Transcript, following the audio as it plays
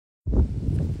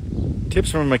Tips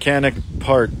from a Mechanic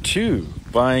Part 2.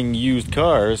 Buying used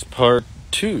cars Part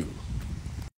 2.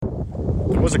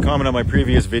 There was a comment on my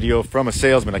previous video from a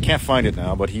salesman. I can't find it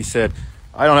now, but he said,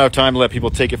 I don't have time to let people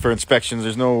take it for inspections.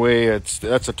 There's no way.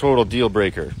 That's a total deal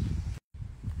breaker.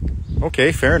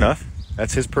 Okay, fair enough.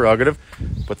 That's his prerogative.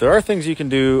 But there are things you can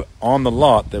do on the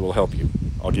lot that will help you.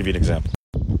 I'll give you an example.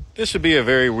 This would be a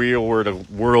very real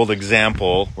world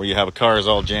example where you have a car is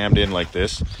all jammed in like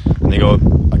this. And they go,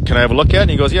 can I have a look at it?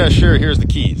 And he goes, yeah, sure, here's the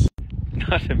keys.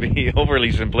 Not to be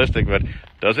overly simplistic, but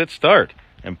does it start?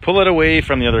 And pull it away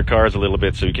from the other cars a little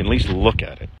bit so you can at least look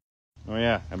at it. Oh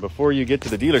yeah, and before you get to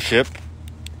the dealership,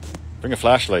 bring a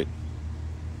flashlight.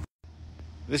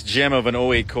 This gem of an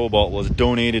 '08 Cobalt was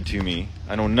donated to me.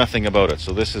 I know nothing about it,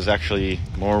 so this is actually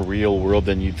more real world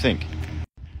than you'd think.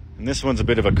 And this one's a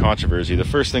bit of a controversy. The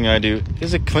first thing I do,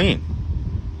 is it clean?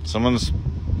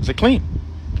 Is it clean?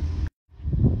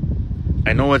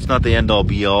 I know it's not the end all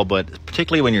be all, but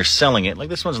particularly when you're selling it, like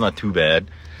this one's not too bad.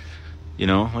 You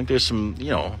know, like there's some,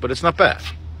 but it's not bad.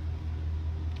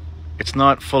 It's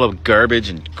not full of garbage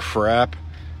and crap,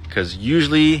 because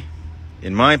usually,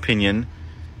 in my opinion,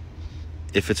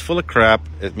 if it's full of crap,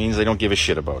 it means they don't give a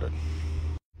shit about it.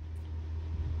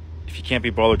 If you can't be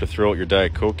bothered to throw out your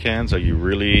Diet Coke cans, are you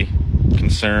really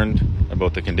concerned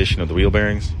about the condition of the wheel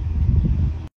bearings?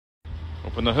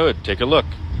 Open the hood, take a look.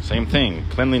 Same thing,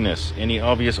 cleanliness, any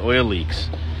obvious oil leaks.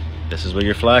 This is where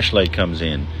your flashlight comes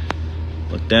in.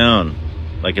 Look down.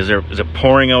 Like, is it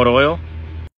pouring out oil?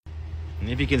 And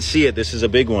if you can see it, this is a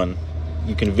big one.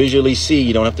 You can visually see,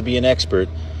 you don't have to be an expert.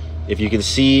 If you can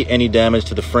see any damage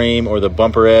to the frame or the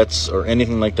bumperettes or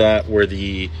anything like that where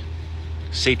the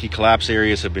safety collapse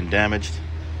areas have been damaged,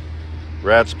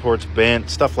 rad supports bent,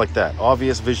 stuff like that.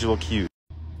 Obvious visual cues.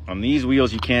 On these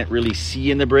wheels, you can't really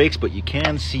see in the brakes, but you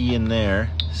can see in there.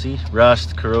 See?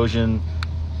 Rust, corrosion,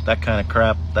 that kind of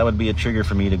crap. That would be a trigger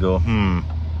for me to go,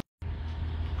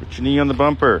 Put your knee on the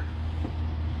bumper.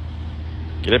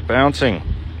 Get it bouncing.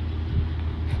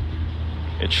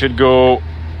 It should go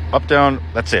up, down,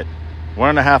 that's it.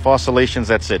 1.5 oscillations,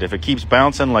 that's it. If it keeps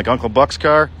bouncing like Uncle Buck's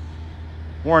car,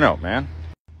 worn out, man.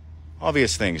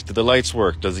 Obvious things. Do the lights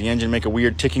work? Does the engine make a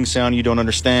weird ticking sound you don't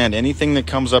understand? Anything that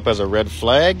comes up as a red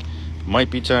flag,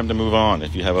 might be time to move on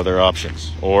if you have other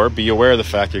options. Or be aware of the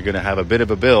fact you're going to have a bit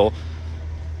of a bill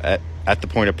at the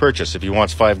point of purchase. If he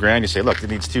wants $5,000, you say, look,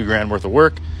 it needs $2,000 worth of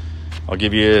work. I'll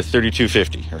give you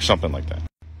 $3,250 or something like that.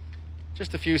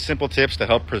 Just a few simple tips to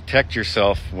help protect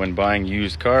yourself when buying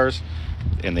used cars,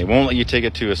 and they won't let you take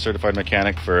it to a certified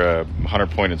mechanic for a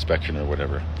 100-point inspection or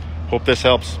whatever. Hope this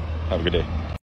helps. Have a good day.